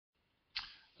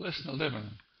Lesson 11,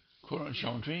 Coordinate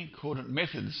Geometry, Coordinate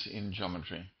Methods in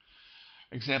Geometry.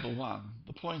 Example 1.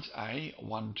 The points A,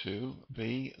 1, 2,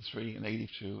 B, 3,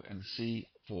 -2, and C,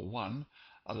 4, 1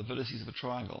 are the vertices of a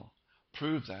triangle.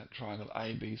 Prove that triangle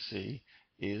ABC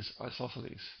is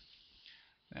isosceles.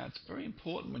 Now it's very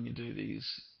important when you do these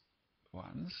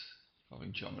ones,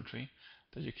 involving geometry,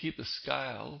 that you keep the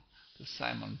scale the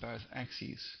same on both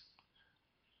axes.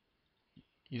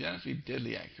 You don't have to be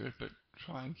deadly accurate, but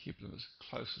try and keep them as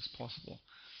close as possible.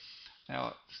 Now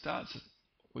it starts at,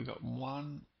 we've got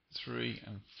 1, 3,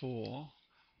 and 4,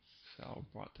 so I'll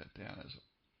write that down as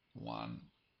 1,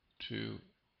 2,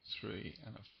 3,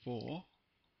 and a 4.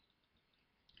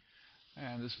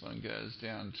 And this one goes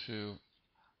down to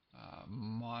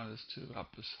 -2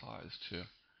 up as high as 2.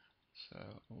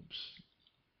 So, oops,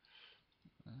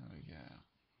 there we go.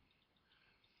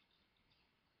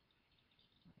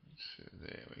 So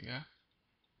there we go.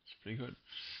 It's pretty good.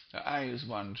 Now A is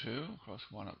 1, 2, across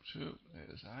 1 up 2,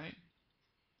 there's A.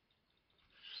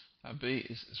 Now B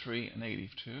is 3,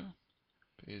 -2.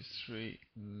 B is 3,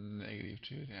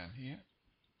 -2 down here.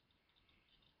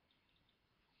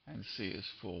 And C is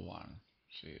 4, 1.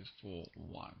 C is 4,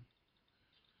 1.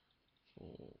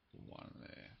 4, 1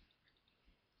 there.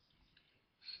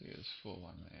 C is 4,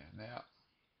 1 there. Now,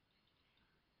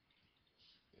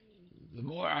 the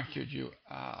more accurate you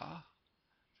are,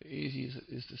 the easier it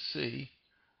is to see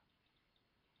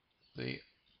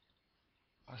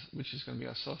which is going to be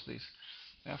isosceles.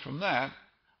 Now, from that,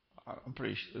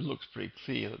 it looks pretty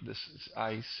clear that this is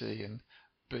AC and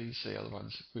BC are the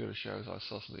ones we're going to show as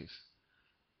isosceles.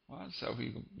 Right? So if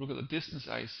we look at the distance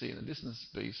AC and the distance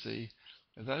BC,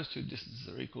 if those two distances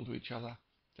are equal to each other,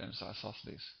 then it's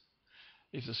isosceles.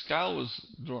 If the scale was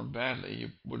drawn badly,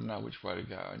 you wouldn't know which way to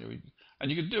go,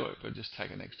 and you could do it, but just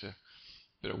take an extra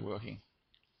bit of working.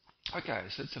 Okay,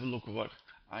 so let's have a look at what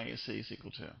AC is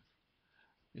equal to.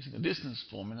 Using the distance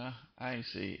formula,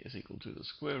 AC is equal to the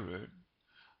square root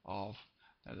of,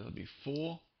 now that'll be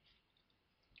 4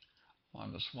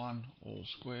 minus 1 all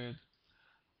squared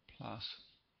plus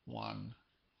 1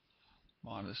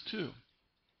 minus 2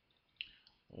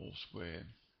 all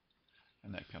squared,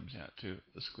 and that comes out to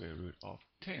the square root of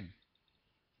 10.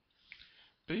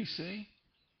 BC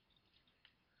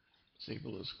is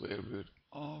equal to the square root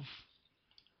of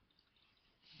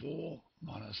 4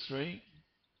 minus 3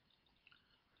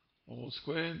 all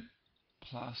squared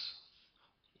plus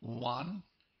 1,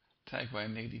 take away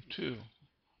 -2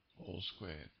 all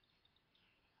squared.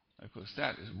 Of course,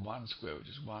 that is 1 squared, which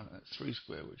is 1, and that's 3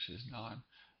 squared, which is 9.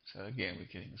 So again, we're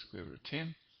getting the square root of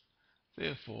 10.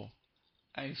 Therefore,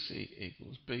 AC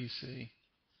equals BC.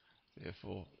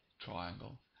 Therefore,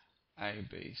 triangle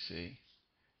ABC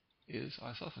is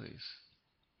isosceles.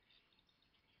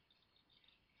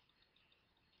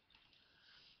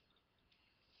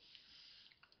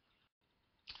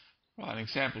 Right,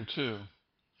 example 2.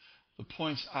 The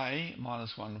points A,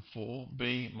 -1, 4,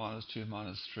 B, -2,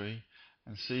 -3,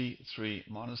 and C, 3,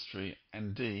 -3,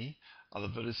 and D are the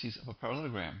vertices of a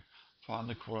parallelogram. Find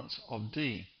the coordinates of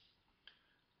D.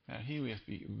 Now here we have to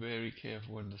be very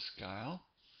careful in the scale.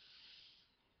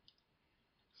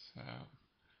 So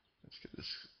let's get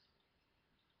this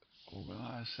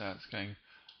organized. So it's going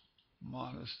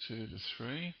 -2 to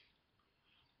 3.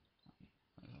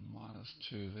 There's a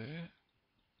 -2 there.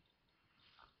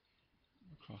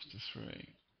 Across to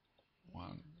 3.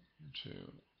 1,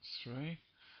 2, 3.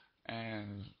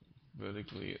 And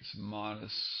vertically it's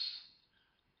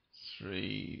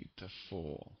 -3 to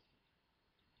 4.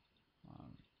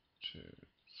 1, 2,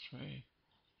 3.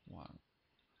 1,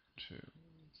 2,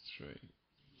 3,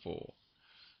 4.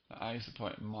 Now A is the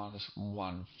point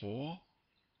 -1, 4.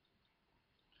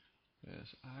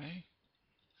 There's A.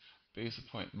 B is the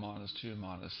point -2,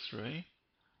 -3.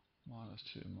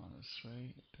 -2,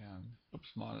 -3 down.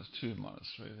 Oops, -2,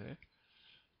 -3 there.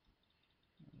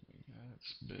 There we go.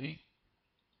 That's B.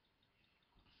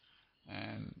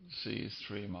 And C is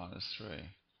 3,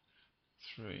 -3.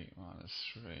 3,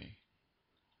 -3.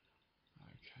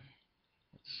 Okay.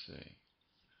 Let's see.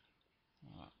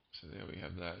 Right, so there we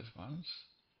have those ones.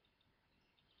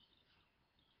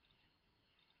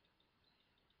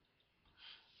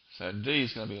 So D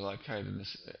is going to be located in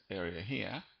this area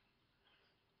here.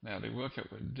 Now to work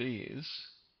out where D is,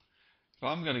 if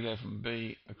I'm going to go from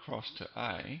B across to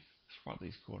A, let's write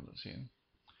these coordinates in.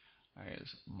 A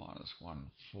is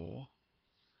 -1, 4,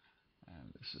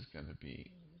 and this is going to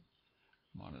be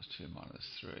 -2,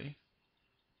 -3,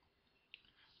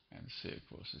 and C of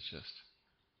course is just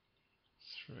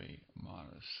 3,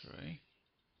 -3.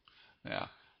 Now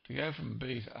to go from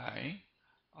B to A,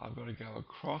 I've got to go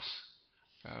across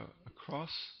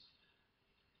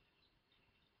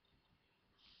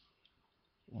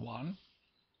 1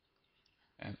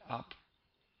 and up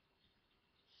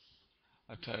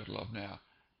a total of, now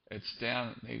it's down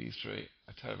at -3,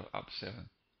 a total of up 7.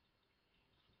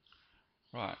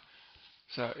 Right,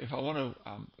 so if I want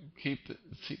to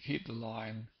keep the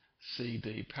line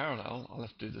CD parallel, I'll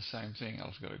have to do the same thing.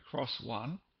 I'll have to go across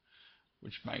 1,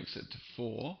 which makes it to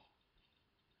 4.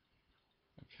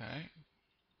 Okay,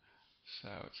 so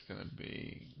it's going to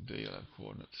be D will have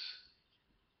coordinates.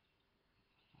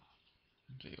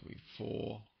 D will be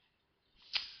 4.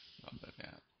 Rub that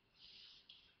out.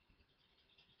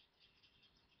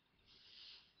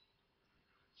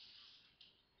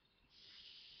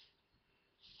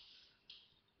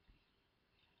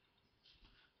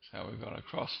 So we've got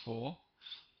across 4,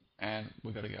 and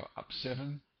we've got to go up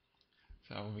 7.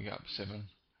 So when we go up 7,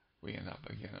 we end up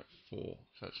again at 4.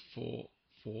 So it's 4,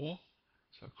 4.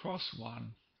 So across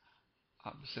 1,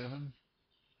 up 7,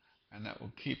 and that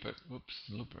will keep it, whoops,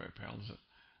 doesn't look very parallel, does it?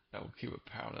 That will keep it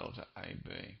parallel to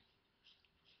AB.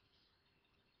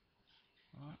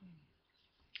 Right.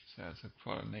 So it's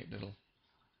quite a neat little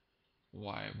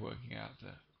way of working out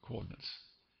the coordinates.